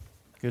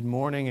Good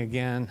morning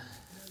again.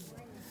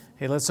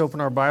 Hey, let's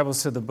open our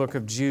Bibles to the book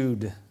of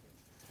Jude.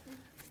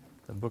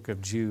 The book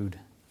of Jude.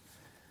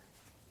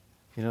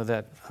 You know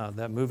that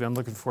movie, I'm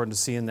looking forward to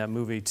seeing that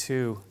movie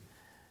too.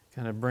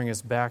 Kind of bring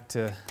us back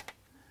to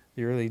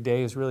the early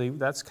days. Really,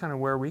 that's kind of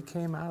where we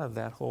came out of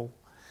that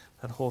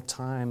whole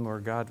time where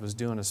God was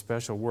doing a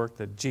special work,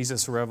 the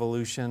Jesus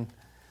Revolution,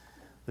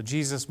 the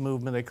Jesus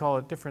movement. They call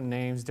it different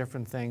names,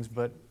 different things,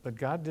 but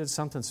God did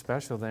something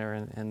special there,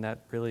 and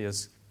that really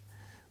is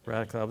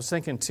radical. I was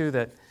thinking too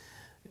that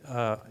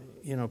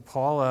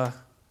Paula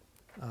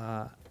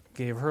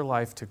gave her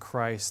life to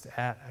Christ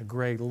at a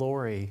Greg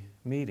Laurie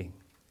meeting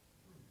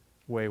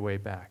way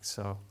back.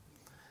 So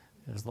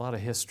there's a lot of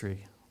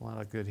history, a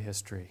lot of good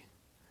history.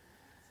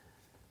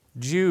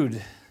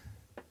 Jude.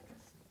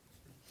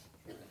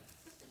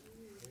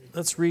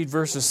 Let's read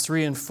verses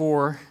 3 and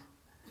 4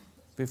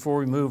 before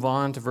we move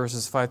on to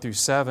verses 5 through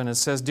 7. It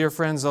says, "Dear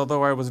friends,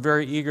 although I was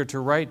very eager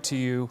to write to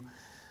you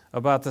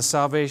about the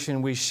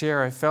salvation we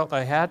share, I felt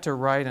I had to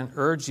write and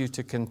urge you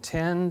to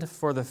contend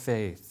for the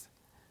faith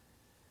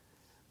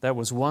that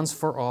was once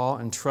for all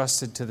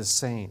entrusted to the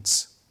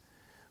saints.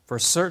 For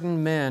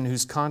certain men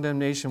whose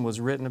condemnation was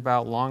written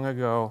about long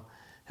ago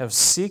have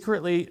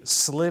secretly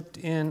slipped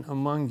in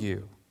among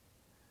you.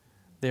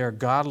 They are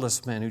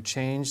godless men who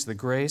change the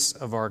grace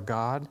of our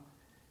God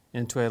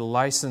into a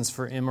license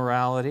for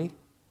immorality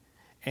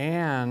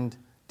and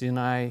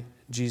deny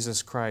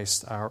Jesus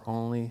Christ, our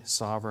only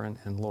sovereign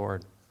and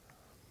Lord."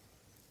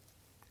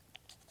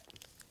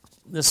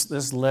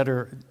 This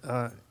letter,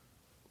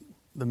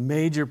 the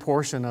major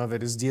portion of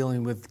it is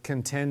dealing with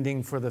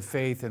contending for the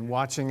faith and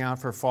watching out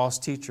for false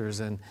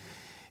teachers. And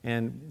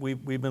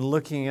we've been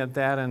looking at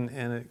that, and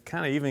it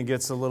kind of even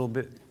gets a little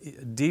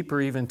bit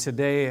deeper even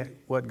today,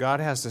 what God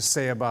has to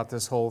say about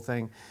this whole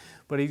thing.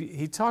 But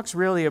he talks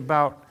really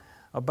about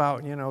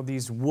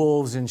these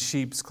wolves in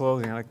sheep's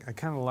clothing. I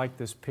kind of like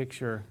this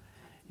picture,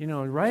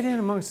 right in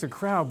amongst the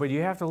crowd, but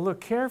you have to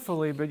look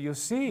carefully, but you'll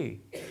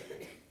see.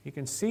 You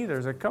can see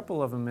there's a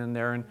couple of them in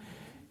there,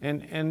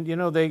 and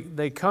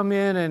they come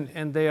in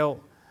and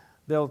they'll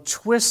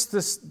twist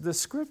the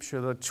scripture.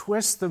 They'll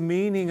twist the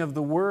meaning of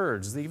the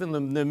words.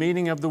 Even the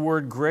meaning of the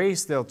word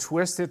grace, they'll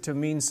twist it to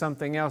mean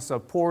something else. They'll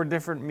pour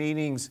different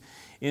meanings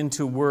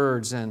into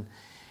words, and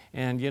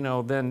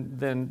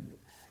then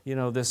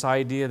this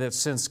idea that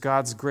since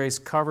God's grace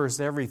covers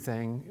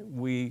everything,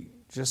 we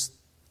just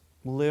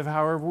live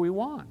however we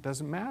want.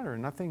 Doesn't matter.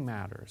 Nothing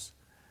matters.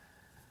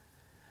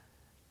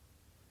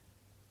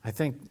 I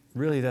think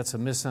really that's a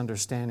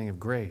misunderstanding of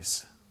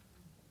grace.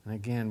 And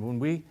again, when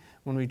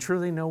we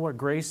truly know what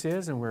grace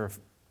is and we're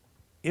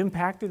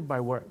impacted by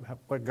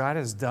what God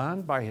has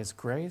done by His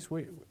grace,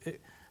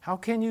 how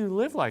can you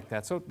live like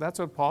that? So that's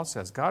what Paul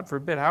says. God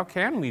forbid, how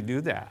can we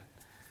do that?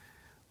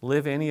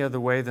 Live any other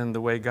way than the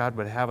way God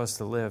would have us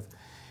to live.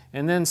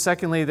 And then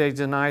secondly, they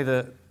deny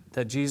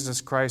that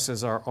Jesus Christ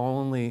is our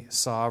only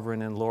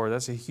sovereign and Lord.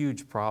 That's a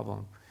huge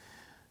problem.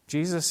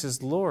 Jesus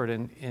is Lord,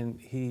 and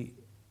He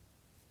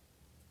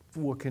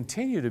will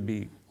continue to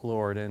be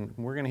Lord, and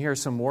we're going to hear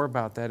some more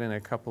about that in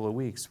a couple of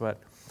weeks. But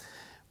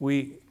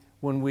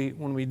when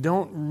we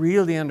don't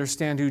really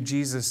understand who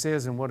Jesus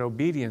is and what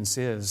obedience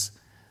is,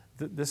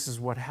 this is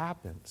what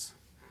happens.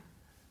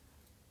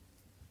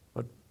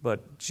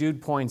 But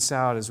Jude points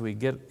out as we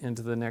get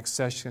into the next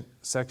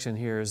section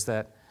here is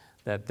that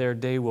their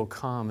day will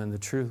come and the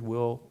truth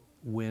will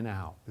win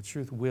out. The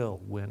truth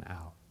will win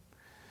out.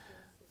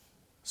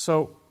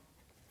 So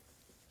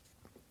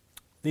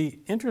the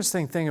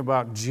interesting thing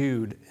about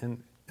Jude,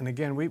 and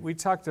again, we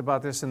talked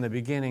about this in the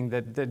beginning,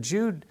 that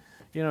Jude,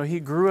 he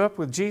grew up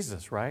with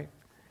Jesus, right?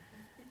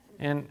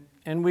 And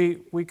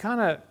we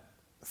kind of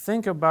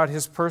think about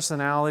his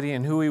personality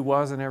and who he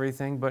was and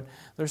everything, but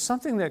there's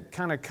something that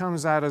kind of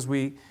comes out as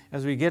we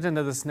get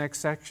into this next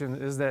section,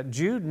 is that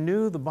Jude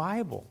knew the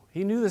Bible.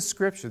 He knew the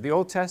Scripture, the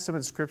Old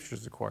Testament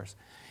Scriptures, of course.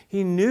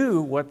 He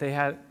knew what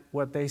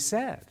they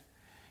said.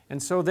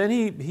 And so then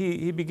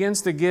he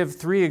begins to give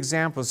three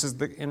examples.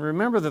 And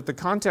remember that the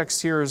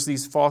context here is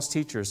these false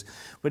teachers.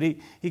 But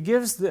he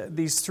gives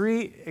these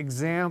three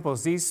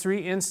examples, these three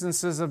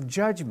instances of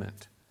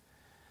judgment.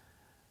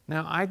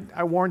 Now,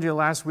 I warned you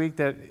last week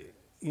that,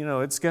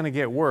 it's going to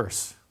get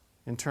worse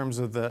in terms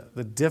of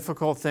the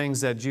difficult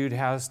things that Jude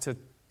has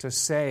to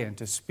say and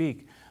to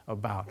speak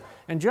about.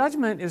 And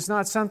judgment is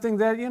not something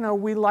that,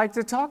 we like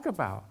to talk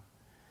about.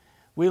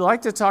 We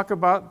like to talk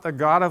about the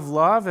God of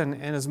love, and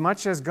as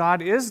much as God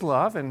is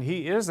love, and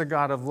He is a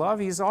God of love,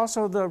 He's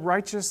also the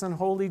righteous and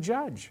holy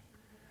judge.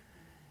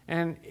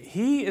 And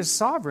He is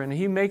sovereign.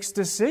 He makes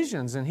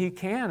decisions, and He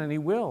can and He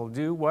will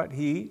do what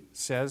He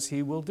says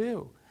He will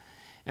do.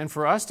 And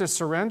for us to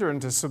surrender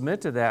and to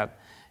submit to that,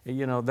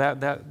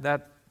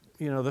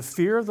 the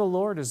fear of the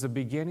Lord is the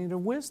beginning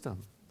of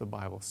wisdom, the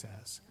Bible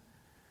says.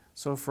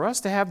 So for us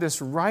to have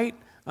this right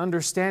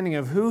understanding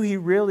of who He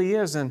really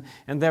is, and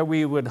that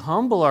we would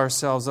humble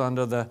ourselves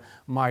under the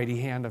mighty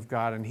hand of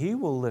God, and He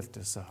will lift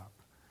us up.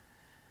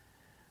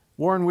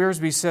 Warren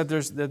Wiersbe said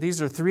that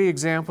these are three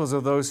examples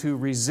of those who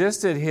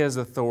resisted His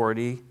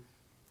authority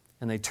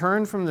and they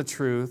turned from the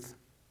truth,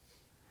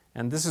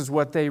 and this is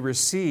what they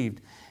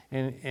received.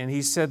 And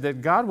he said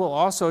that God will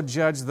also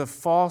judge the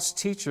false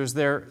teachers.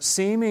 Their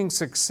seeming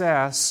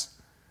success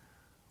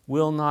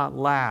will not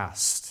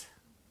last.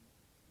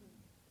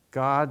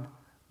 God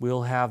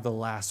will have the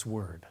last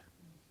word.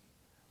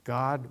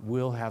 God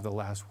will have the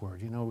last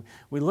word.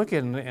 We look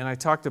at, and I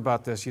talked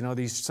about this,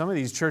 some of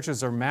these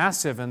churches are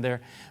massive, and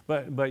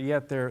but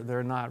yet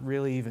they're not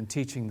really even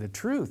teaching the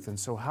truth. And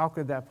so how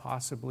could that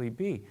possibly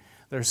be?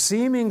 Their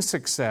seeming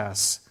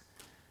success,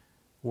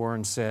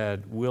 Warren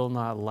said, will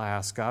not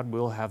last. God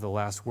will have the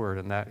last word,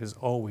 and that is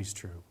always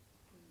true.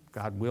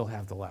 God will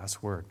have the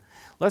last word.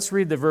 Let's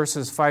read the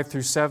verses 5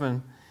 through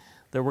 7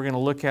 that we're going to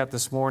look at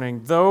this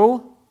morning.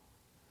 Though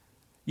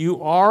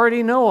you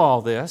already know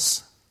all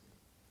this,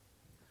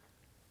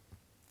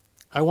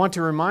 I want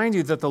to remind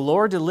you that the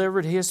Lord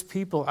delivered His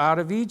people out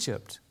of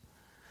Egypt,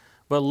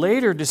 but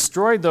later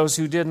destroyed those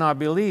who did not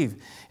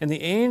believe. And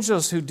the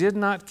angels who did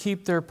not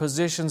keep their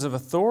positions of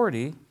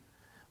authority,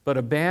 but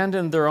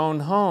abandoned their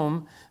own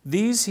home,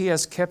 these He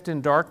has kept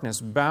in darkness,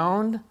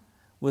 bound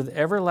with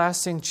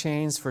everlasting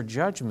chains for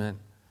judgment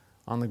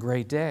on the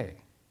great day.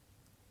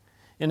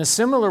 In a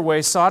similar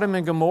way, Sodom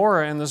and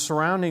Gomorrah and the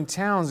surrounding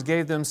towns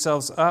gave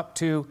themselves up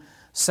to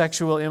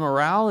sexual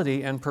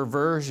immorality and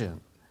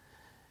perversion,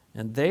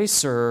 and they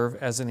serve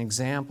as an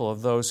example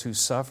of those who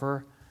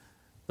suffer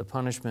the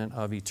punishment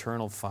of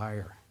eternal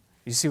fire.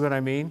 You see what I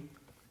mean?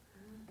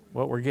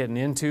 What we're getting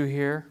into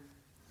here?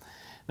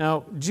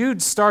 Now,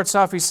 Jude starts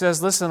off, he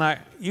says, listen,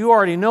 you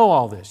already know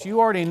all this. You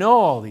already know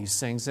all these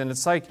things. And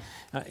it's like,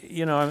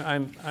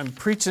 I'm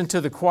preaching to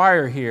the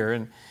choir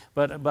here.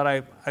 But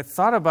I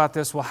thought about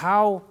this, well,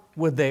 how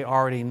would they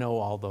already know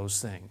all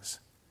those things?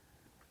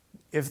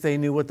 If they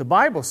knew what the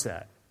Bible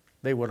said,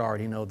 they would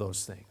already know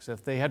those things.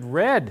 If they had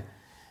read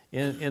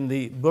in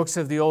the books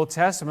of the Old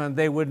Testament,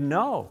 they would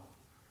know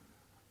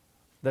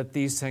that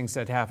these things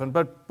had happened.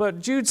 But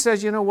Jude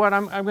says, you know what,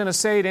 I'm going to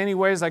say it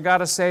anyways. I got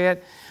to say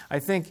it. I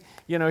think,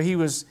 he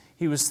was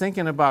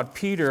thinking about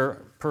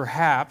Peter,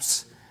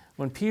 perhaps,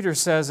 when Peter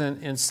says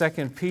in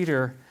 2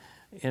 Peter,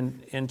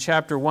 in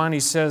chapter 1, he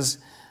says,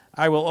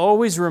 I will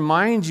always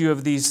remind you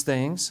of these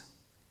things,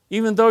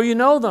 even though you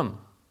know them,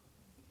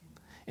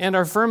 and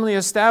are firmly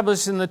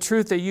established in the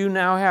truth that you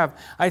now have.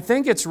 I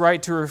think it's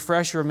right to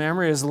refresh your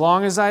memory as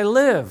long as I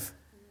live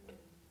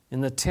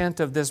in the tent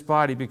of this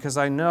body, because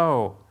I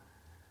know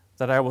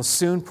that I will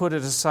soon put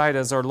it aside,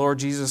 as our Lord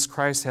Jesus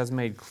Christ has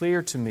made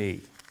clear to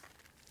me.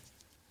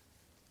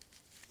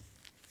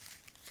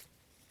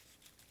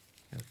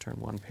 I'll turn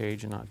one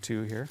page and not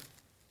two here.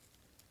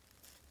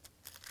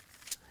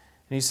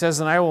 And he says,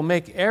 and I will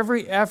make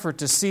every effort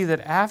to see that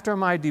after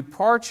my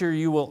departure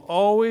you will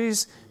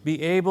always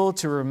be able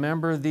to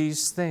remember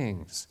these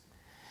things.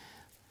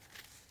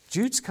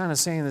 Jude's kind of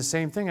saying the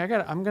same thing.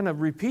 I'm going to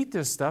repeat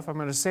this stuff. I'm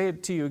going to say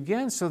it to you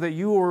again so that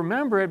you will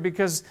remember it,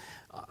 because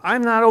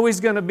I'm not always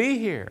going to be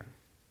here.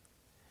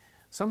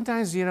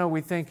 Sometimes,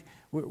 we think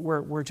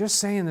we're just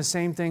saying the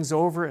same things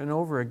over and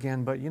over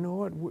again, but you know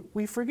what?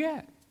 We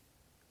forget.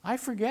 I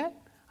forget.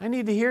 I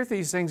need to hear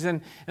these things.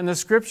 And the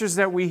scriptures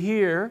that we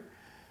hear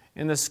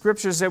and the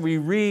scriptures that we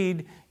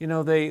read,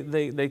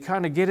 they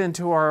kind of get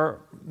into our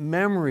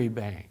memory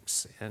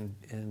banks.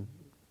 And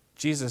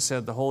Jesus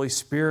said the Holy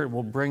Spirit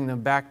will bring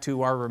them back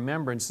to our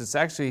remembrance. It's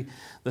actually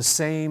the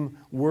same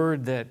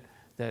word that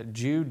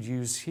Jude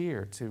used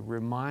here, to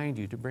remind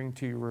you, to bring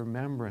to your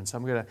remembrance.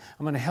 I'm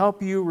going to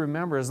help you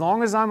remember as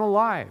long as I'm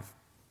alive.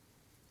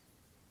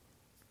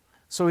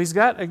 So he's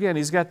got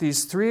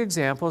these three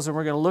examples, and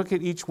we're going to look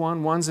at each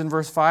one. One's in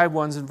verse 5,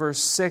 one's in verse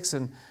 6,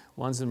 and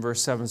one's in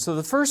verse 7. So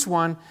the first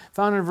one,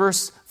 found in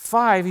verse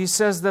 5, he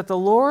says that the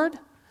Lord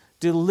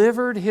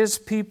delivered His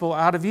people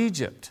out of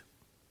Egypt,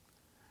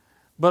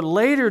 but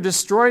later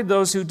destroyed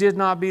those who did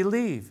not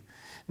believe.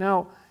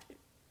 Now,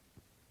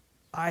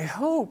 I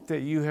hope that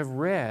you have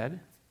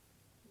read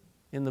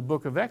in the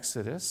book of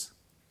Exodus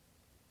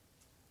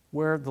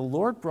where the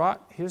Lord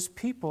brought His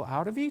people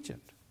out of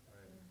Egypt.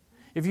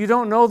 If you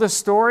don't know the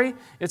story,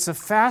 it's a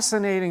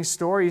fascinating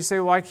story. You say,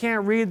 well, I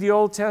can't read the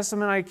Old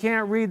Testament. I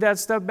can't read that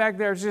stuff back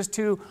there. It's just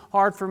too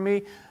hard for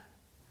me.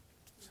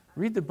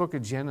 Read the book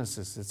of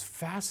Genesis. It's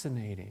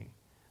fascinating.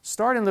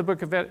 Start in the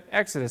book of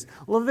Exodus.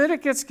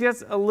 Leviticus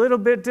gets a little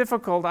bit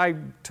difficult. I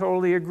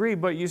totally agree,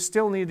 but you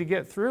still need to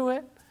get through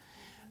it.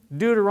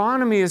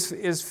 Deuteronomy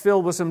is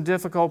filled with some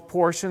difficult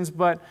portions,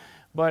 but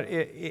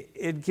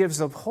it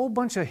gives a whole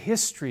bunch of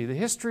history, the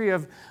history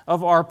of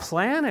our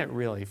planet,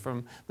 really,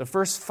 from the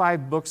first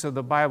 5 books of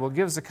the Bible. It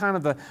gives a kind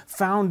of the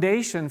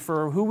foundation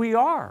for who we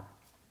are,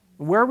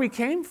 where we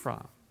came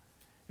from.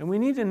 And we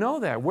need to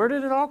know that. Where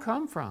did it all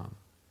come from?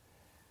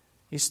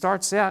 He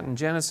starts out in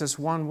Genesis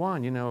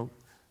 1:1,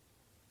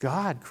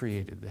 God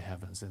created the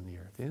heavens and the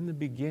earth. In the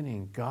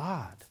beginning,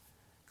 God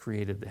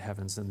created the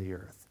heavens and the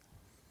earth.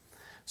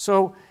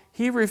 So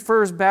he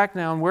refers back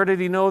now, and where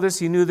did he know this?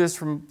 He knew this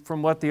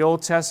from what the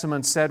Old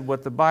Testament said,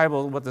 what the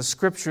Bible, what the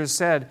Scriptures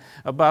said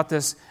about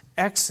this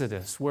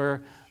Exodus,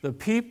 where the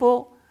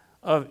people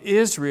of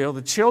Israel,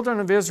 the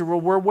children of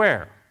Israel, were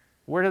where?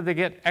 Where did they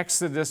get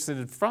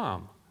exodused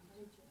from?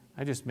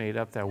 I just made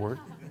up that word.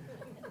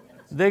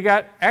 They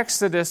got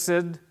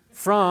exodused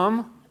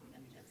from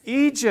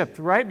Egypt,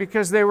 right?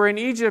 Because they were in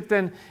Egypt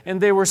and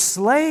they were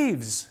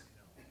slaves.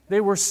 They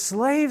were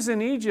slaves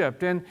in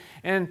Egypt. And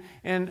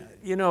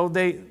you know,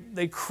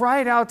 they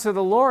cried out to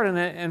the Lord,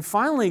 and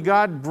finally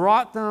God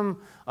brought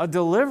them a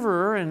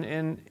deliverer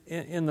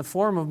in the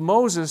form of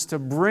Moses to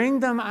bring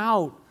them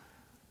out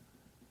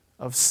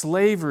of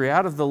slavery,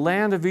 out of the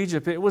land of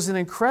Egypt. It was an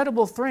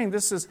incredible thing.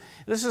 This is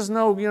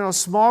no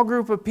small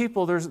group of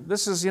people.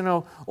 This is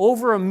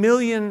over 1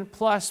 million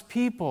plus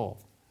people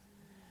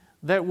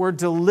that were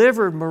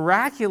delivered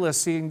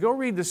miraculously. And go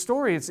read the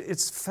story.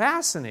 It's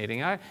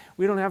fascinating.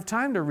 We don't have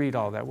time to read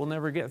all that. We'll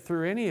never get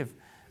through any of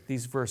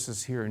these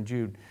verses here in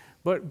Jude.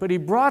 But he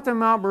brought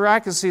them out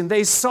miraculously, and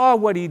they saw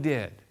what he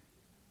did.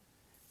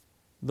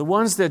 The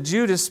ones that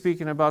Jude is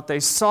speaking about, they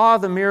saw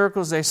the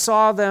miracles, they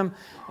saw them,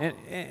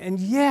 and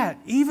yet,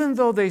 even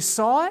though they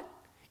saw it,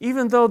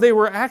 even though they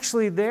were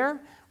actually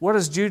there, what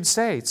does Jude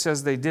say? It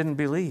says they didn't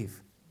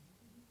believe.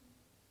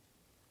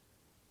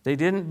 They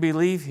didn't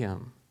believe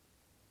him.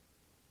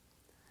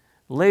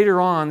 Later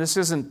on, this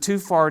isn't too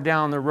far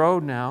down the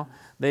road now,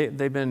 they've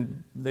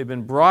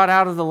been brought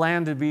out of the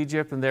land of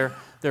Egypt, and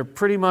they're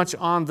pretty much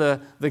on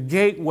the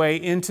gateway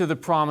into the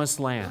promised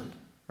land.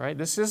 Right?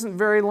 This isn't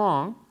very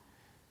long.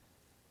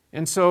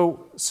 And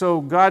so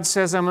God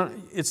says,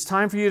 it's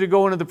time for you to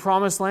go into the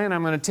promised land.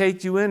 I'm going to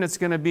take you in. It's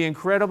going to be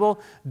incredible.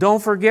 Don't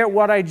forget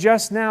what I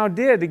just now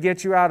did to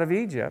get you out of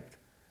Egypt.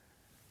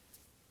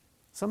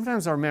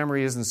 Sometimes our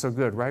memory isn't so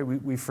good, right?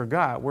 We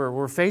forgot.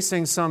 We're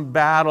facing some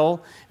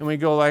battle, and we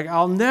go like,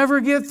 I'll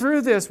never get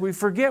through this. We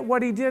forget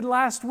what he did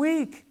last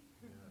week.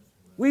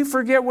 We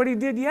forget what he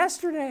did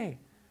yesterday.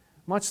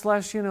 Much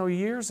less,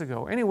 years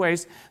ago.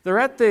 Anyways, they're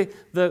at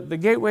the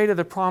gateway to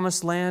the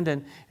promised land,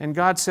 and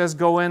God says,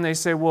 go in. They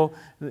say, well,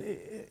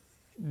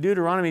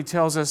 Deuteronomy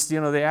tells us,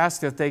 they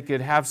asked if they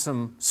could have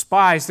some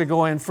spies to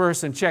go in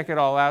first and check it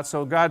all out.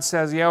 So God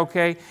says, yeah,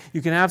 okay,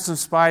 you can have some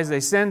spies.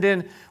 They send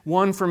in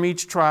one from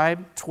each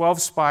tribe.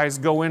 12 spies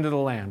go into the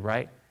land,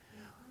 right?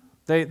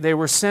 They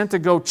were sent to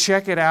go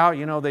check it out.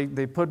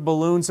 They put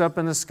balloons up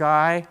in the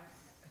sky.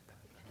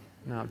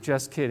 No,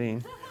 just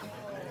kidding.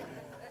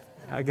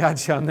 I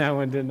got you on that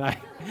one, didn't I?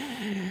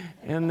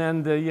 And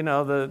then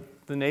the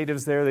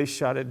natives there, they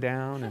shut it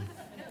down.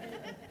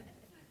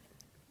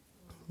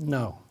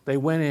 No, they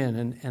went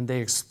in and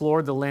they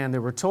explored the land. They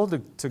were told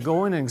to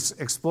go in and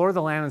explore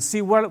the land and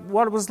see what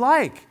it was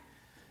like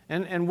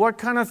and what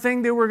kind of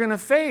thing they were going to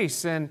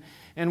face and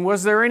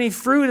was there any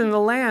fruit in the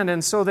land.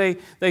 And so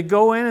they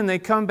go in and they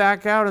come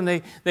back out and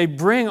they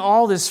bring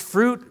all this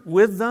fruit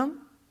with them. And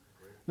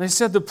they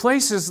said the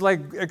place is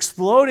like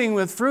exploding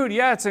with fruit.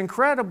 Yeah, it's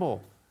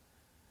incredible.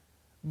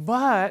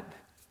 But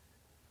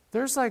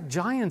there's like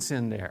giants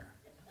in there.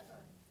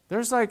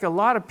 There's like a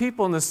lot of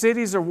people, and the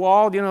cities are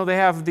walled. They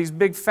have these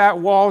big fat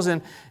walls,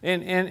 and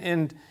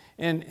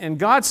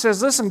God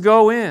says, listen,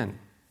 go in.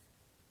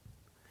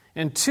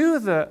 And two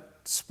of the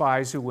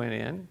spies who went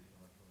in,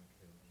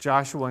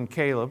 Joshua and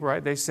Caleb,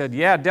 right? They said,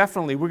 yeah,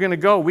 definitely, we're going to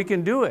go. We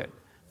can do it.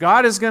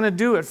 God is going to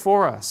do it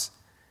for us.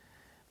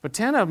 But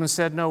 10 of them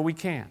said, no, we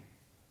can't.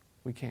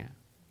 We can't.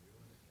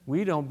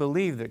 We don't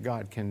believe that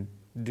God can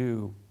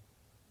do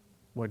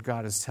what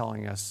God is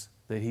telling us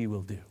that he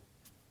will do.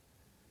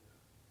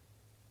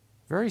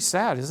 Very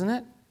sad, isn't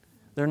it?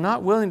 They're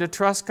not willing to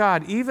trust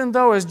God, even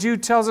though, as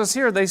Jude tells us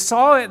here, they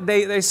saw it.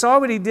 They saw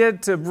what he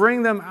did to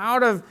bring them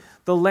out of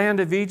the land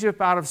of Egypt,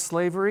 out of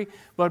slavery,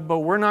 but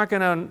we're not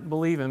going to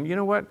believe him. You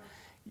know what?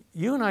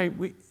 You and I,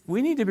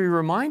 we need to be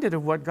reminded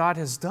of what God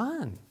has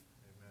done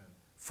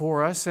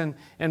for us. And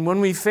when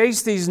we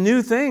face these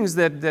new things,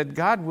 that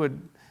God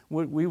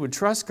we would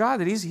trust God,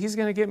 that he's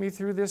going to get me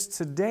through this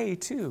today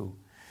too.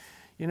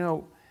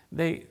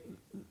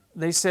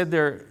 They said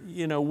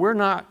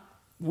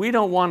we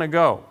don't want to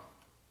go.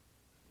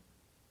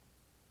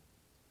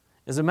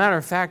 As a matter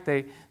of fact,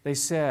 they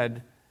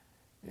said,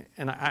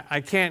 and I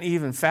can't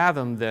even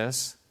fathom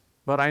this,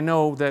 but I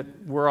know that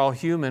we're all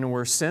human and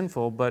we're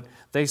sinful, but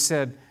they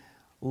said,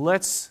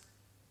 let's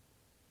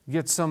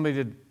get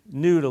somebody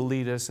new to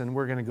lead us and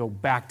we're going to go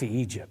back to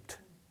Egypt.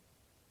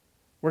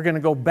 We're going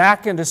to go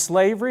back into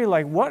slavery?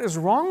 Like, what is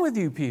wrong with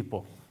you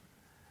people?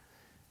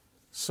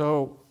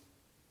 So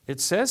it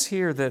says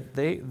here that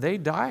they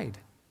died.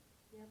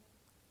 Yep.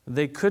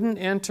 They couldn't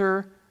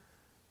enter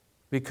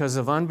because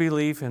of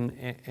unbelief,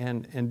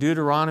 and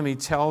Deuteronomy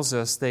tells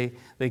us they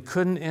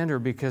couldn't enter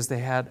because they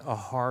had a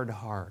hard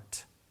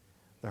heart.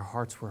 Their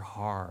hearts were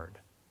hard.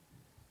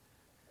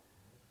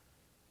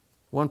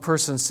 One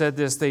person said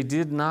this, they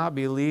did not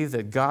believe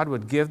that God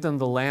would give them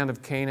the land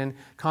of Canaan.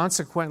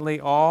 Consequently,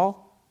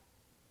 all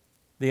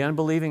the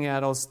unbelieving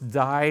adults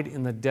died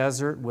in the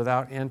desert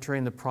without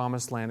entering the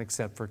promised land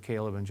except for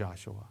Caleb and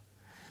Joshua.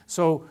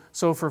 So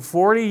for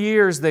 40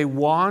 years they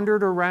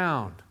wandered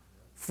around.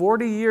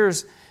 40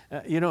 years,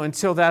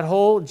 until that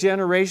whole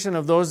generation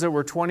of those that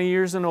were 20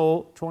 years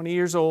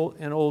old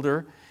and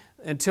older,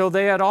 until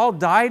they had all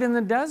died in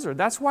the desert.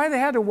 That's why they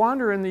had to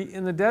wander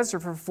in the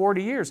desert for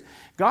 40 years.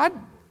 God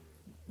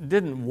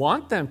didn't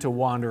want them to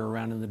wander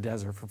around in the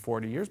desert for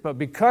 40 years, but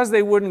because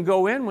they wouldn't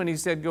go in when He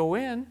said go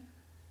in,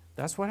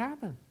 that's what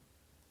happened.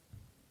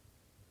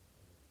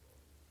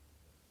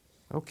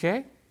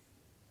 Okay,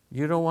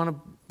 you don't want to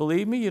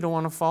believe me? You don't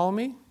want to follow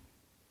me?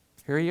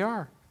 Here you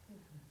are.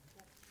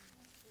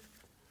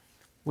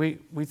 We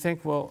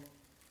think, well,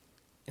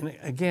 and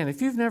again,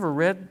 if you've never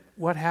read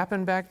what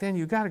happened back then,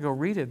 you've got to go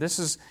read it. This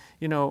is,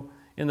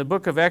 in the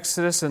book of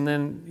Exodus, and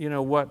then,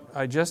 what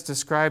I just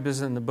described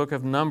is in the book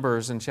of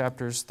Numbers in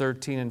chapters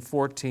 13 and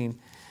 14.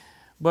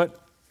 But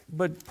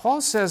Paul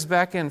says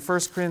back in 1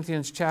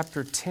 Corinthians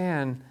chapter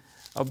 10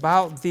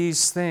 about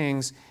these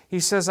things,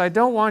 he says, I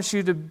don't want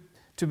you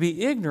to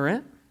be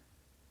ignorant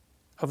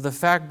of the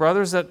fact,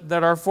 brothers, that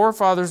our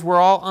forefathers were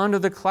all under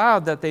the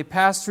cloud, that they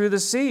passed through the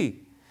sea.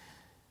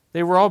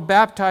 They were all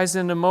baptized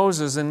into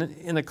Moses and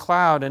in the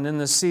cloud and in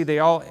the sea. They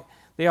all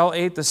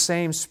ate the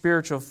same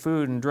spiritual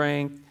food and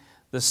drank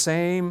the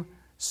same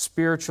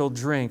spiritual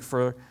drink.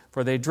 For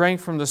they drank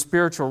from the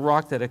spiritual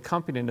rock that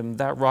accompanied them.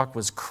 That rock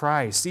was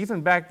Christ. Even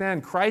back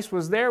then, Christ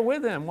was there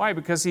with them. Why?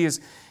 Because He is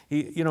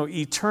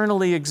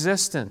eternally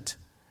existent.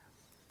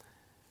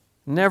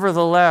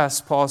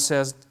 Nevertheless, Paul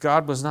says,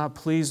 God was not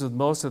pleased with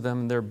most of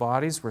them, and their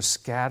bodies were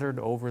scattered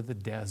over the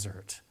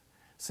desert.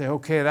 Say,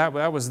 okay,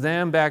 that was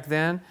them back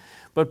then.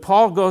 But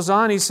Paul goes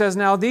on, he says,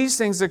 now these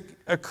things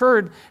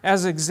occurred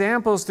as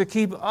examples to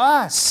keep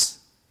us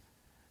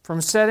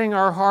from setting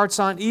our hearts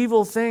on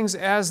evil things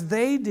as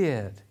they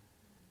did.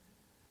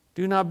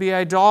 Do not be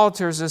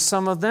idolaters as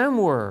some of them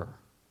were.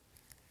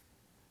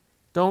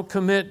 Don't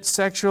commit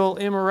sexual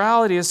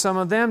immorality as some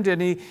of them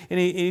did. And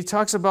he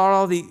talks about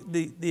all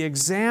the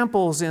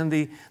examples in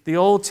the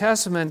Old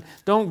Testament.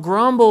 Don't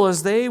grumble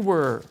as they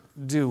were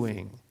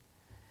doing.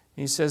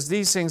 He says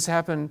these things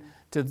happened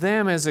to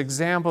them as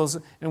examples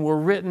and were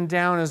written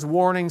down as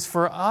warnings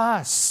for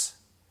us.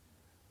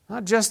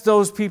 Not just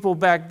those people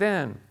back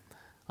then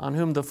on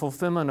whom the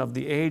fulfillment of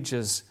the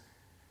ages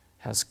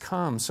has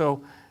come.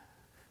 So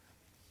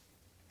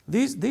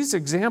these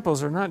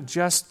examples are not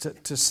just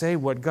to say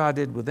what God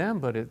did with them,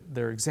 but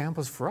they're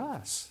examples for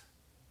us.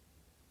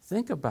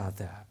 Think about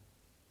that.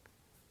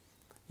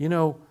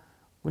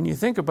 When you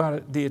think about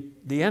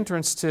it, the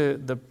entrance to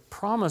the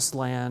promised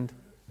land,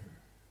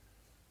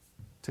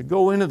 to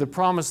go into the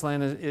promised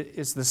land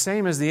is the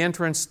same as the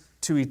entrance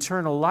to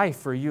eternal life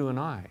for you and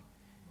I.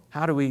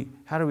 How do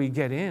we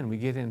get in? We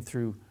get in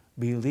through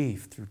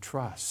belief, through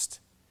trust,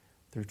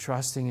 through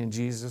trusting in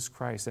Jesus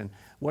Christ. And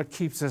what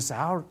keeps us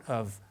out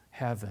of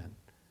heaven?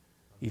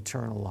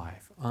 Eternal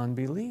life.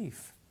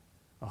 Unbelief.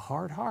 A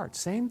hard heart.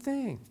 Same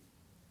thing.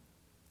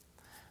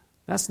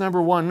 That's number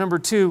one. Number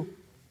two,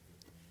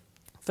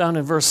 found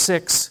in verse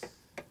 6.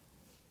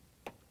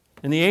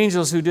 And the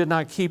angels who did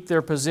not keep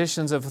their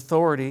positions of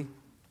authority,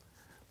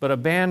 but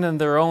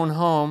abandoned their own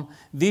home,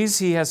 these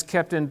He has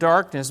kept in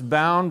darkness,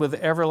 bound with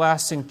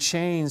everlasting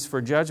chains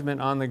for judgment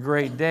on the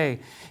great day.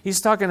 He's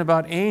talking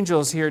about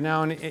angels here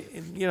now,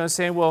 and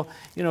saying, well,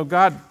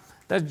 God,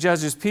 that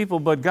judges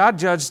people, but God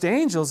judged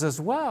angels as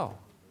well.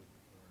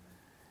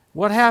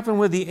 What happened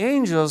with the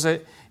angels?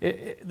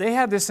 They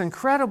had this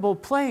incredible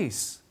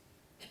place,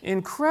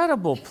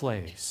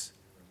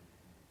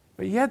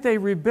 but yet they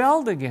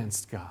rebelled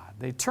against God.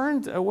 They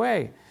turned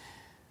away.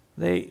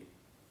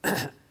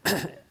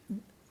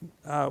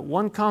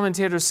 One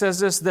commentator says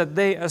this, that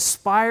they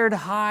aspired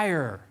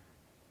higher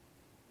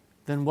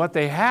than what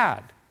they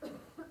had.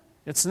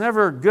 It's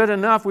never good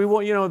enough. We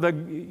will, you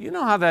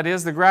know how that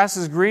is. The grass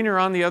is greener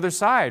on the other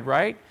side,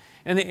 right?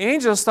 And the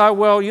angels thought,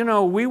 well,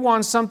 we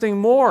want something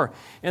more.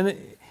 And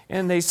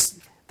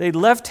they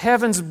left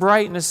heaven's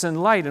brightness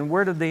and light. And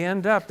where did they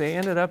end up? They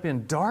ended up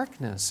in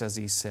darkness, as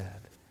he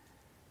said.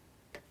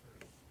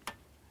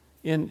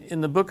 In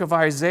the book of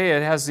Isaiah,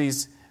 it has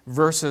these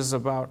verses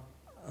about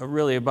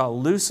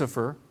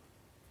Lucifer.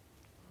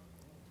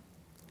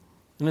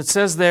 And it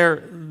says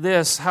there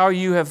this, how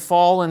you have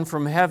fallen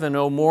from heaven,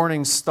 O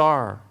morning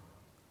star,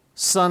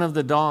 son of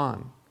the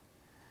dawn.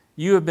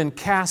 You have been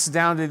cast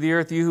down to the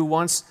earth, you who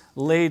once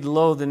laid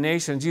low the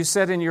nations. You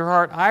said in your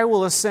heart, I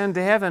will ascend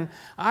to heaven.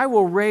 I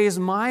will raise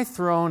my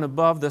throne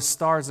above the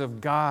stars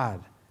of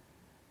God.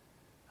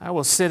 I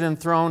will sit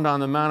enthroned on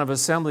the Mount of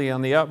Assembly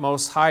on the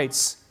utmost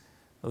heights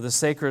of the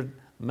sacred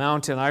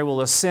mountain. I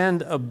will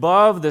ascend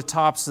above the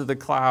tops of the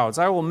clouds.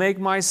 I will make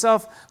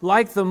myself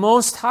like the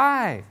Most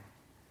High.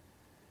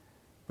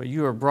 But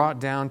you are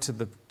brought down to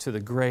the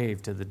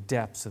grave, to the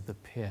depths of the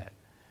pit.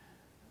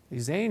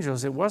 These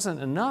angels, it wasn't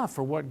enough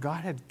for what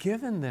God had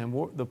given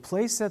them, the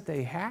place that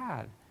they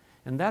had.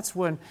 And that's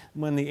when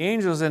the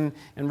angels in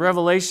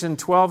Revelation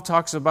 12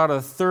 talks about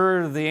a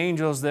third of the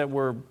angels that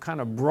were kind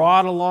of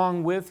brought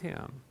along with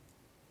him.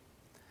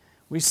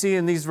 We see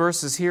in these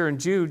verses here in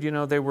Jude,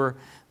 they were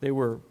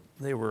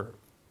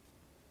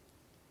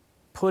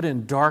put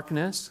in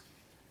darkness,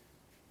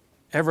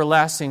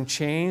 everlasting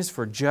chains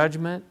for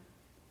judgment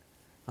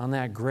on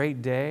that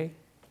great day.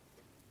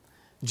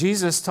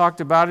 Jesus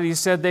talked about it. He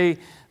said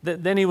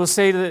Then he will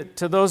say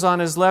to those on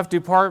his left,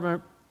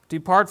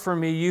 Depart from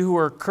me, you who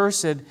are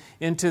cursed,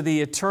 into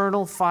the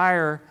eternal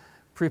fire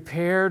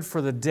prepared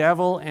for the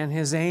devil and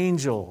his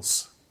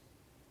angels.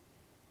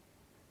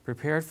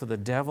 Prepared for the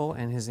devil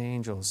and his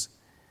angels.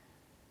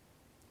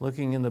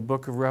 Looking in the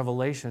book of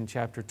Revelation,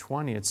 chapter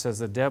 20, it says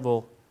the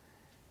devil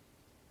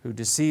who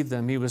deceived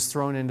them, he was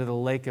thrown into the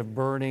lake of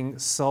burning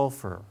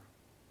sulfur,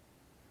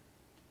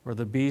 where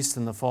the beast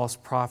and the false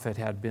prophet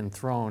had been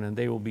thrown, and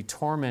they will be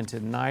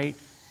tormented night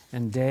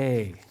and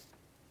day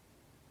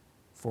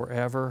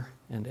forever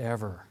and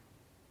ever.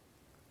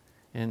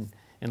 And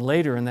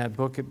later in that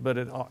book,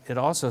 it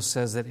also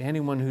says that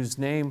anyone whose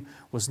name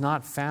was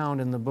not found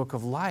in the book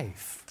of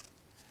life.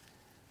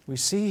 We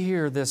see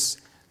here this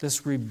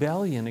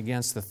rebellion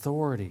against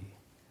authority,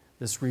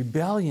 this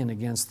rebellion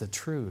against the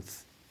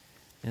truth,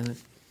 and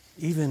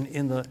even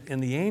in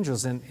the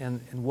angels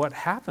and what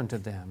happened to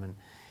them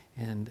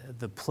and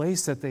the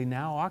place that they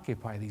now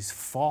occupy, these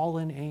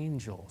fallen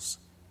angels.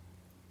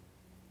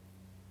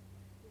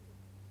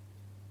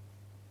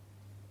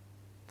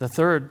 The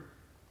third,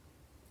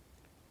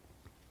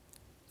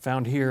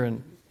 found here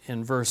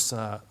in verse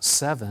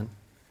 7,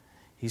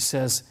 he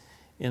says,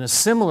 in a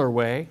similar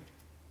way,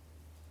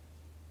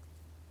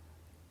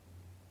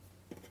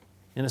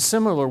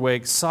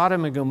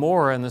 Sodom and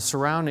Gomorrah and the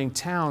surrounding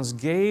towns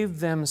gave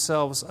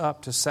themselves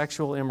up to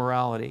sexual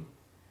immorality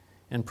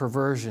and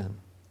perversion.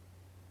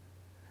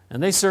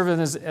 And they serve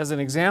as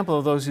an example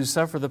of those who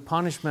suffer the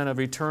punishment of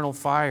eternal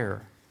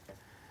fire.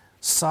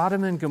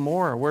 Sodom and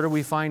Gomorrah, where do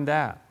we find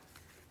that?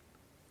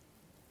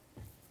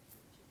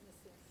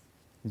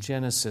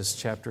 Genesis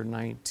chapter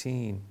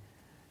 19.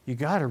 You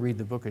got to read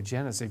the book of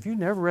Genesis. If you've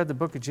never read the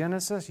book of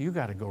Genesis, you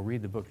got to go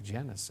read the book of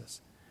Genesis.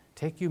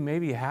 Take you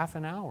maybe half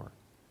an hour.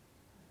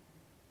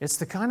 It's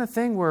the kind of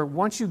thing where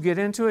once you get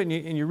into it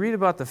and you read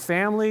about the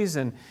families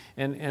and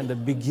the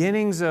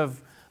beginnings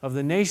of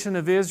the nation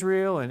of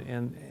Israel,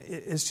 and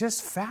it's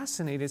just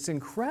fascinating. It's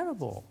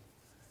incredible.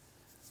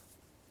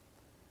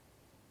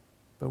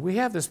 But we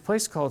have this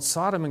place called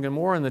Sodom and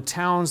Gomorrah and the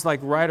towns like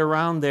right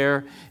around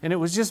there, and it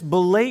was just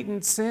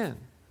blatant sin,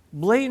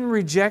 blatant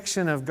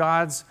rejection of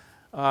God's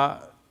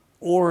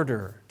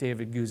order,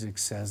 David Guzik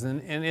says.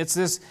 And it's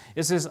this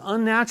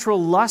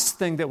unnatural lust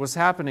thing that was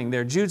happening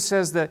there. Jude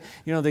says that,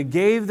 they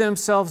gave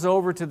themselves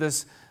over to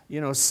this,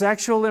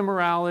 sexual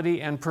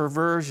immorality and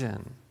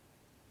perversion.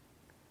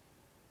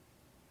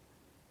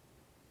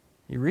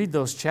 You read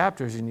those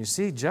chapters and you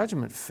see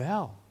judgment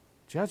fell.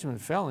 Judgment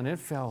fell, and it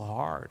fell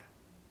hard.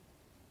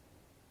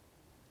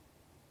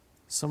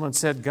 Someone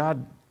said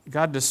God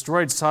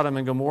destroyed Sodom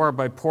and Gomorrah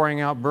by pouring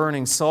out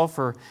burning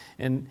sulfur,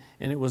 and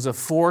it was a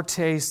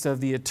foretaste of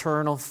the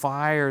eternal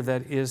fire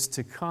that is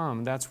to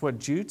come. That's what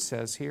Jude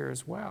says here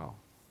as well.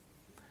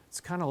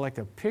 It's kind of like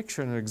a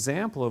picture and an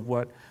example of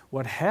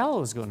what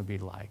hell is going to be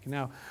like.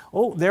 Now,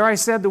 there I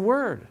said the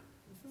word.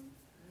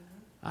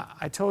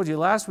 I told you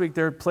last week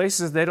there are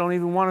places they don't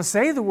even want to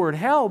say the word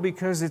hell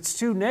because it's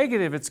too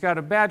negative. It's got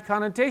a bad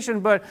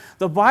connotation. But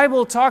the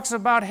Bible talks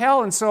about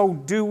hell, and so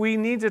do we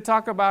need to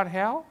talk about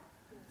hell?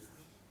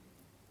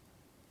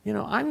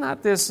 I'm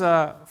not this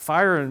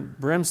fire and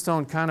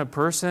brimstone kind of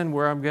person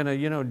where I'm going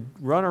to,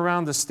 run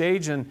around the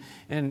stage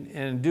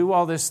and do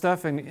all this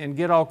stuff and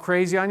get all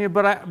crazy on you.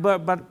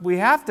 But we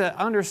have to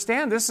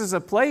understand this is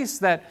a place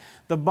that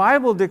the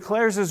Bible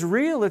declares is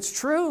real. It's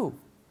true.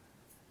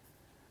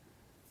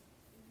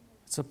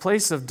 It's a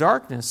place of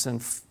darkness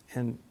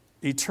and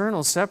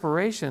eternal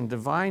separation,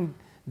 divine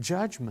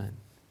judgment.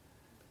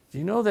 Do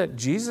you know that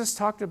Jesus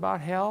talked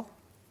about hell?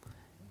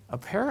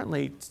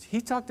 Apparently,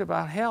 he talked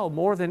about hell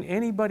more than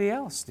anybody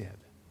else did.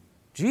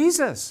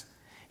 Jesus.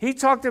 He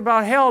talked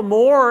about hell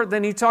more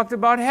than he talked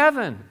about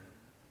heaven.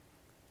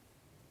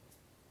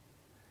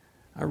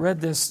 I read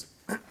this,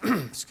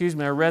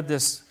 I read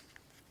this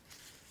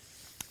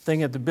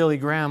thing at the Billy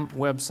Graham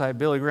website,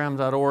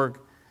 billygraham.org.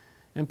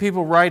 And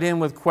people write in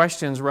with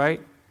questions,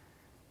 right?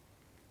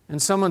 And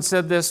someone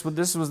said this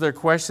was their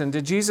question.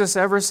 Did Jesus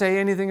ever say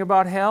anything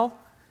about hell?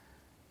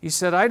 He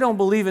said, I don't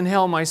believe in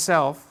hell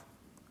myself.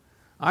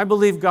 I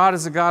believe God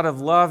is a God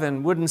of love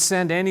and wouldn't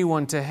send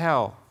anyone to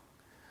hell.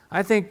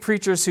 I think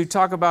preachers who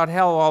talk about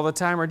hell all the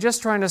time are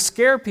just trying to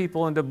scare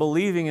people into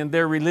believing in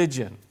their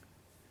religion.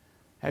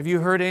 Have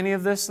you heard any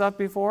of this stuff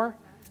before?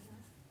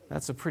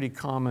 That's a pretty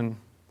common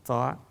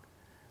thought.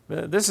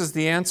 But this is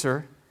the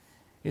answer.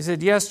 He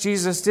said, yes,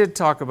 Jesus did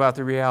talk about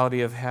the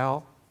reality of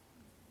hell.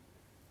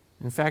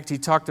 In fact, he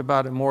talked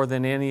about it more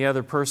than any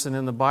other person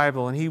in the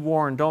Bible, and he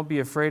warned, don't be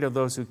afraid of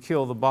those who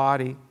kill the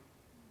body,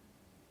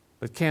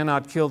 but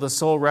cannot kill the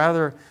soul.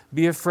 Rather,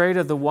 be afraid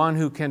of the one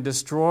who can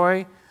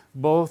destroy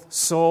both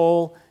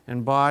soul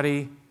and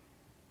body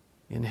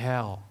in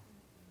hell.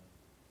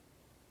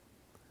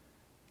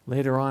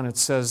 Later on, it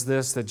says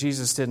this, that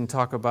Jesus didn't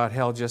talk about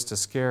hell just to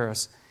scare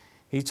us.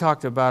 He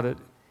talked about it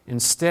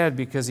instead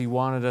because he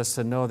wanted us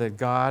to know that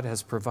God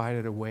has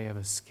provided a way of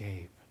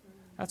escape.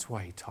 That's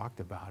why he talked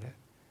about it,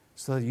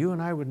 so that you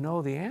and I would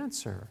know the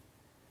answer.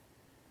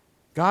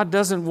 God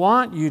doesn't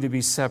want you to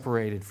be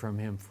separated from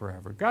Him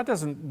forever. God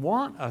doesn't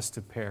want us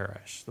to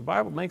perish. The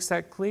Bible makes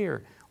that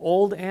clear,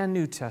 Old and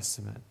New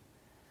Testament.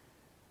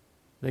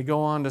 They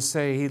go on to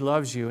say He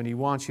loves you and He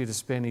wants you to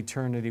spend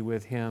eternity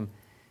with Him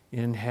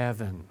in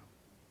heaven.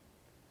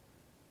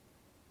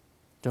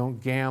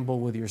 Don't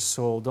gamble with your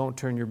soul. Don't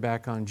turn your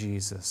back on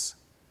Jesus.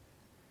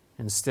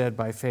 Instead,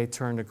 by faith,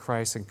 turn to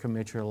Christ and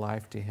commit your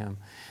life to Him.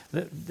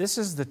 This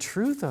is the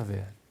truth of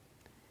it.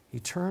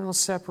 Eternal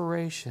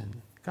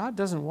separation. God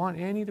doesn't want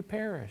any to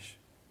perish.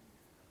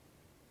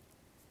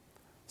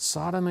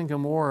 Sodom and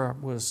Gomorrah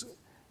was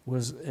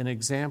an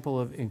example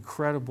of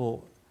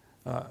incredible,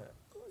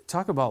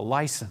 talk about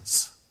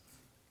license.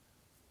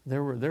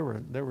 There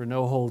were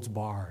no holds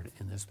barred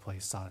in this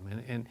place, Sodom.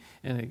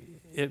 And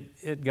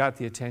it got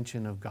the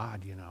attention of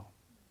God, you know.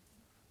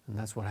 And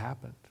that's what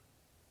happened.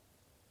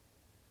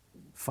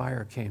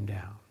 Fire came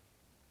down.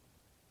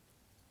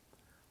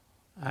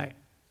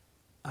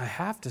 I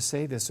have to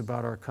say this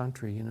about our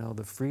country, you know,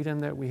 the freedom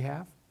that we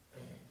have,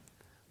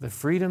 the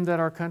freedom that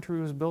our country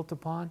was built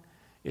upon,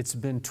 it's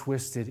been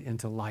twisted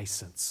into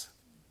license.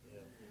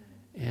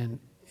 And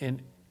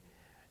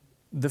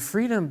the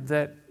freedom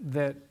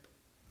that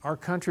our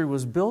country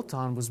was built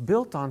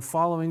on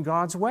following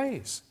God's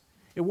ways.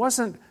 It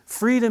wasn't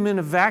freedom in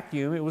a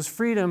vacuum, it was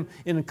freedom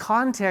in the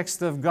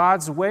context of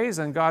God's ways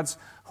and God's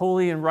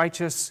holy and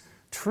righteous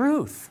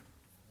truth.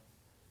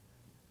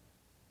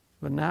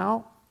 But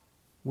now,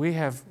 we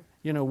have,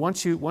 you know,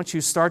 once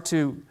you start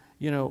to,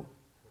 you know,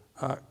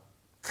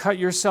 cut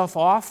yourself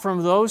off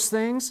from those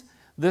things,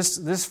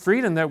 this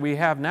freedom that we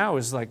have now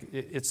is like,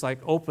 it's like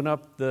open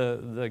up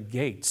the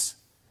gates.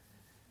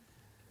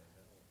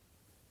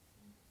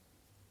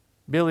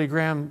 Billy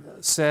Graham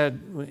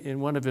said in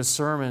one of his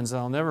sermons,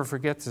 I'll never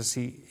forget this,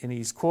 and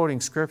he's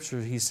quoting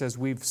Scripture, he says,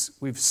 we've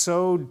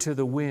sowed to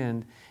the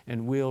wind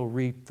and we'll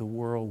reap the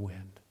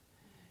whirlwind.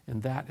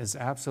 And that is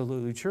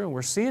absolutely true, and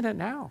we're seeing it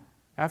now.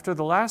 After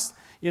the last,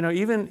 you know,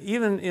 even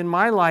in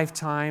my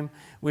lifetime,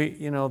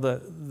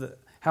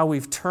 how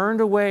we've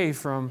turned away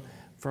from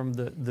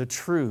the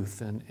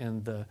truth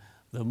and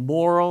the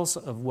morals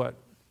of what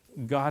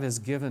God has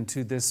given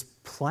to this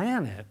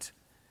planet.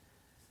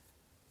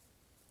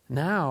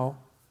 Now,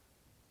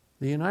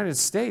 the United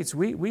States,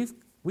 we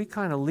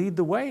kind of lead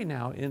the way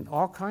now in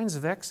all kinds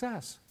of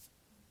excess,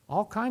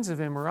 all kinds of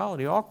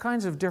immorality, all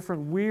kinds of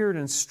different weird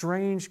and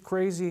strange,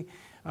 crazy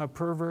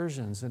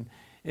perversions. And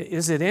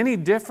is it any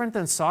different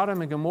than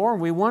Sodom and Gomorrah?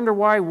 We wonder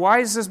why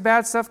is this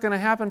bad stuff going to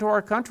happen to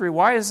our country?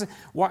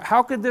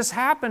 How could this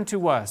happen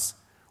to us?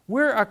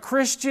 We're a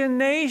Christian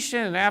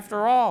nation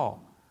after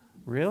all.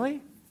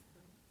 Really?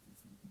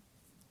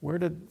 Where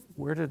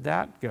did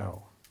that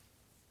go?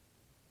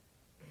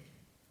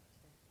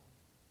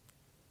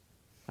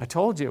 I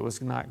told you it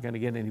was not going to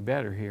get any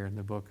better here in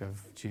the book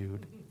of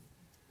Jude.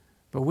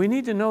 But we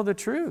need to know the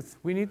truth.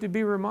 We need to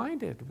be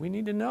reminded. We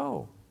need to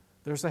know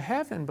there's a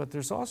heaven, but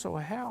there's also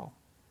a hell.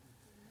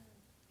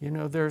 You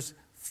know, there's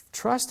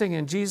trusting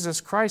in Jesus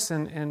Christ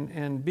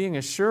and being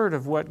assured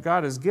of what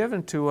God has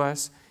given to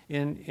us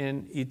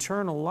in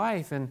eternal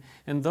life, and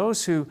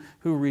those who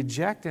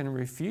reject and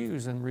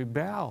refuse and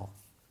rebel.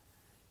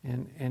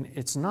 And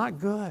it's not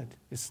good.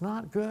 It's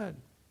not good.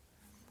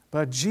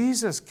 But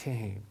Jesus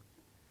came.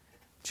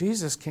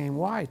 Jesus came,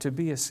 why? To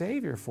be a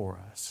Savior for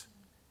us.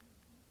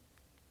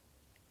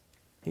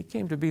 He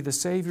came to be the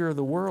Savior of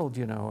the world,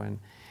 you know,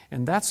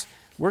 and that's,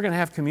 we're going to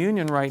have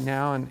communion right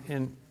now,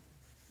 and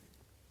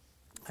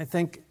I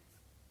think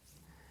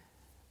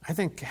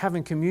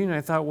having communion, I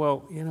thought,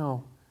 well, you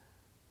know,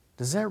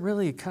 does that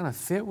really kind of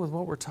fit with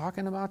what we're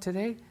talking about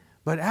today?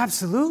 But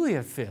absolutely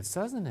it fits,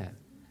 doesn't it?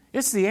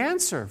 It's the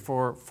answer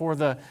for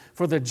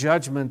the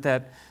judgment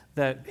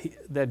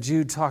that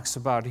Jude talks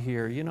about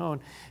here, you know.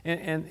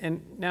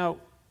 And now,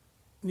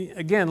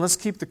 again, let's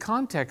keep the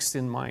context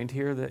in mind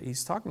here that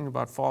he's talking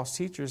about false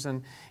teachers,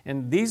 and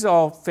these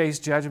all face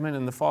judgment,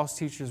 and the false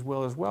teachers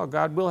will as well.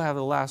 God will have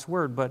the last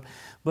word, but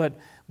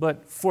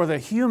for the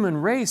human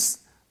race,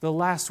 the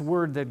last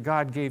word that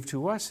God gave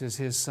to us is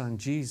His Son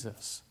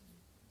Jesus.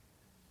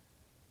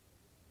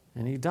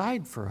 And He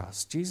died for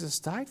us. Jesus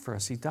died for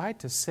us. He died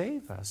to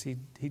save us.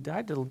 He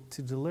died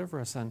to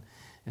deliver us and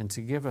to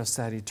give us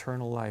that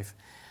eternal life.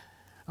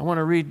 I want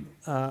to read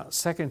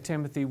 2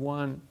 Timothy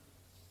 1,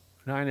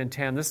 9 and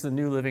 10. This is the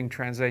New Living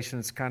Translation.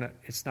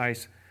 It's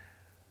nice.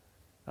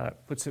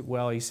 Puts it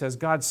well. He says,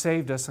 God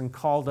saved us and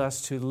called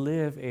us to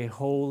live a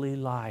holy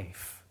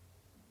life.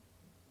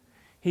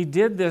 He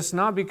did this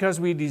not because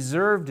we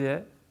deserved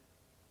it,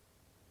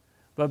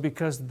 but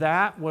because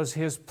that was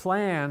His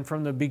plan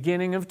from the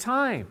beginning of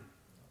time.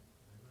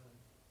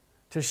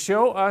 To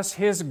show us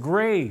His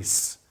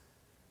grace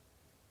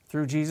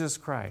through Jesus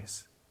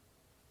Christ.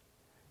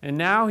 And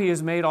now He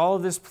has made all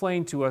of this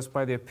plain to us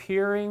by the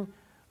appearing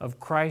of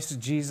Christ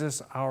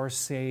Jesus our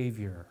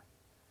Savior.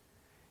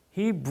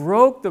 He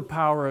broke the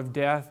power of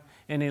death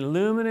and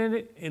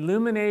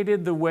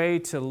illuminated the way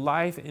to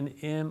life and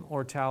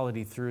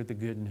immortality through the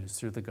good news,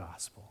 through the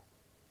gospel.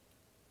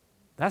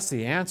 That's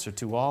the answer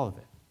to all of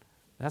it.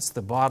 That's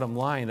the bottom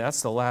line.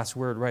 That's the last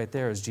word right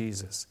there is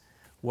Jesus.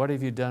 What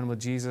have you done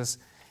with Jesus?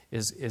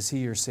 Is he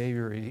your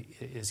Savior or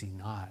is he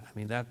not? I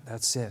mean,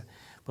 that's it.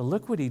 But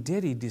look what he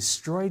did. He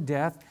destroyed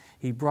death.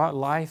 He brought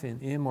life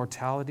and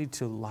immortality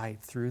to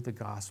light through the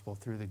gospel,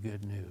 through the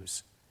good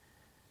news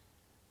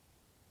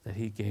that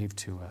he gave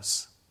to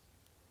us.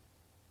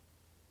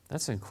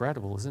 That's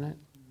incredible, isn't it?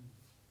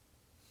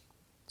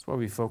 That's why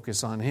we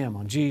focus on him,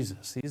 on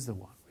Jesus. He's the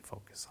one we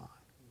focus on.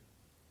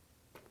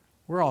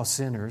 We're all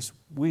sinners.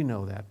 We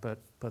know that.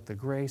 But the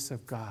grace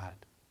of God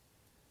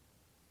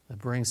that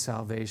brings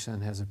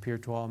salvation has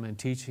appeared to all men,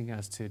 teaching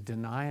us to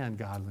deny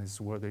ungodliness,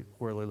 worldly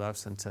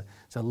lusts, and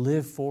to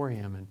live for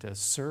him and to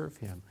serve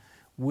him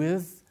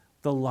with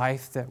the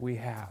life that we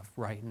have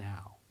right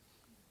now.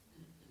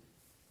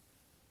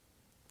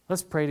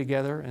 Let's pray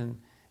together,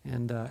 and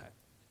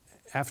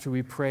after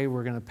we pray,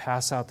 we're going to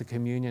pass out the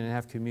communion and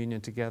have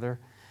communion together.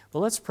 But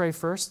let's pray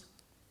first.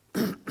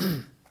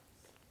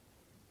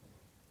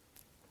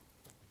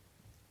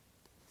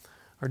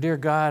 Our dear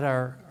God,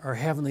 our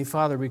Heavenly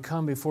Father, we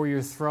come before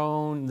your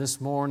throne this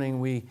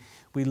morning. We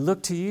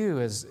look to you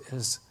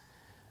as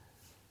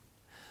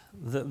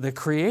the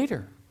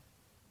Creator,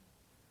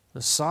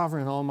 the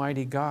sovereign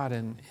Almighty God,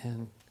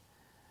 and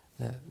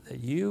that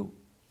you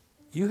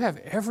have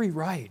every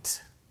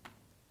right.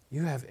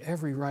 You have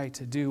every right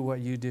to do what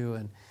you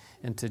do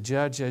and to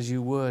judge as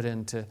you would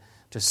and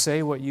to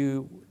say what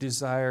you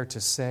desire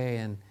to say.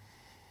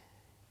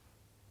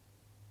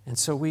 And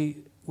so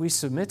we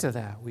submit to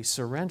that. We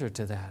surrender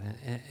to that.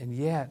 And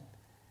yet,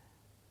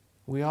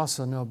 we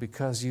also know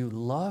because you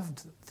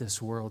loved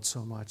this world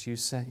so much, you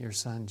sent your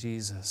Son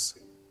Jesus,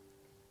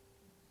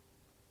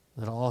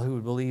 that all who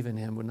would believe in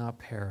him would not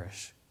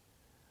perish,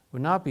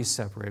 would not be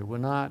separated,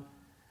 would not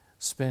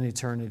spend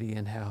eternity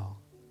in hell,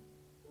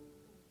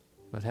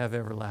 but have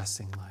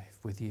everlasting life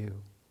with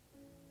you,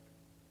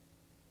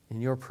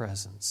 in your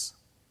presence,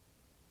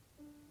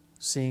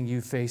 seeing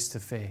you face to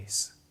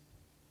face.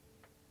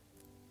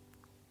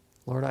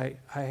 Lord,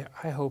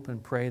 I hope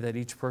and pray that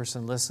each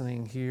person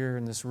listening here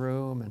in this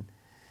room, and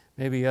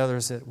maybe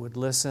others that would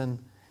listen,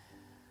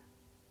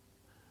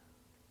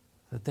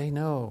 that they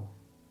know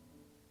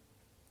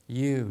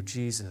you,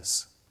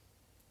 Jesus,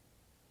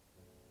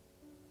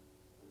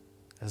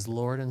 as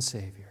Lord and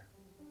Savior.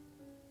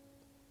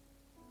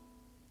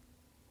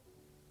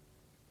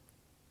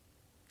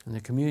 And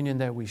the communion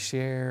that we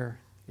share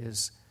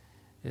is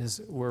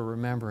we're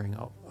remembering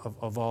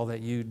of all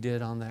that you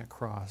did on that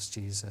cross,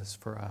 Jesus,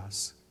 for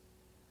us.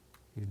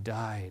 You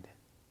died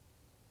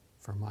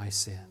for my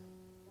sin.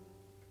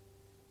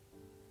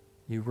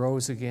 You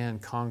rose again,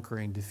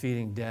 conquering,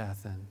 defeating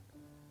death, and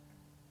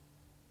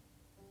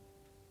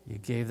you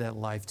gave that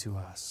life to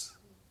us.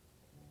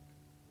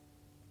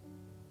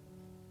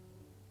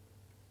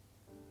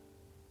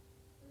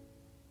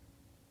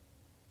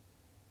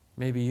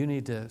 Maybe you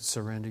need to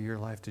surrender your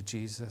life to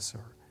Jesus,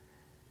 or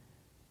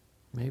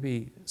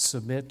maybe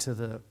submit to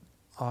the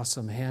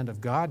awesome hand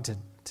of God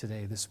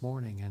today, this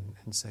morning,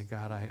 and say,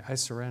 God, I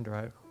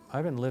surrender.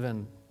 I've been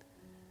living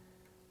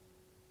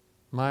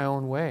my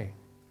own way,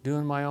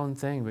 doing my own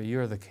thing, but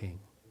you're the King.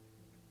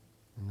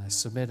 And I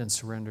submit and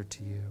surrender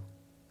to you.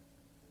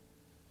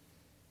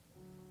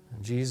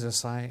 And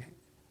Jesus,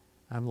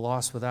 I'm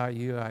lost without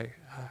you. I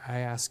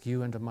ask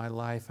you into my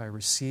life. I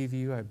receive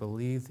you. I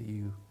believe that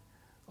you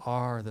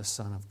are the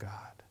Son of God.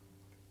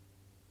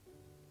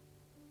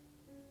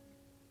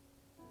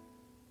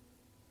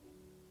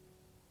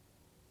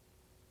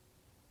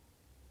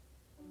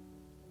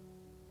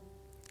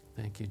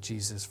 Thank you,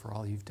 Jesus, for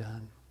all you've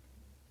done,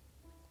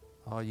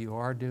 all you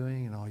are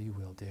doing, and all you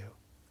will do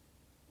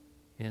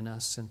in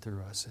us and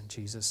through us. In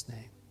Jesus'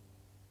 name,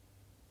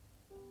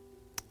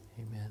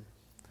 amen.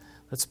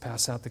 Let's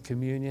pass out the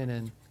communion,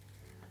 and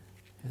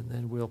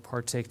then we'll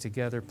partake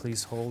together.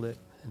 Please hold it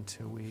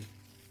until we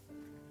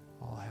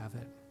all have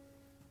it.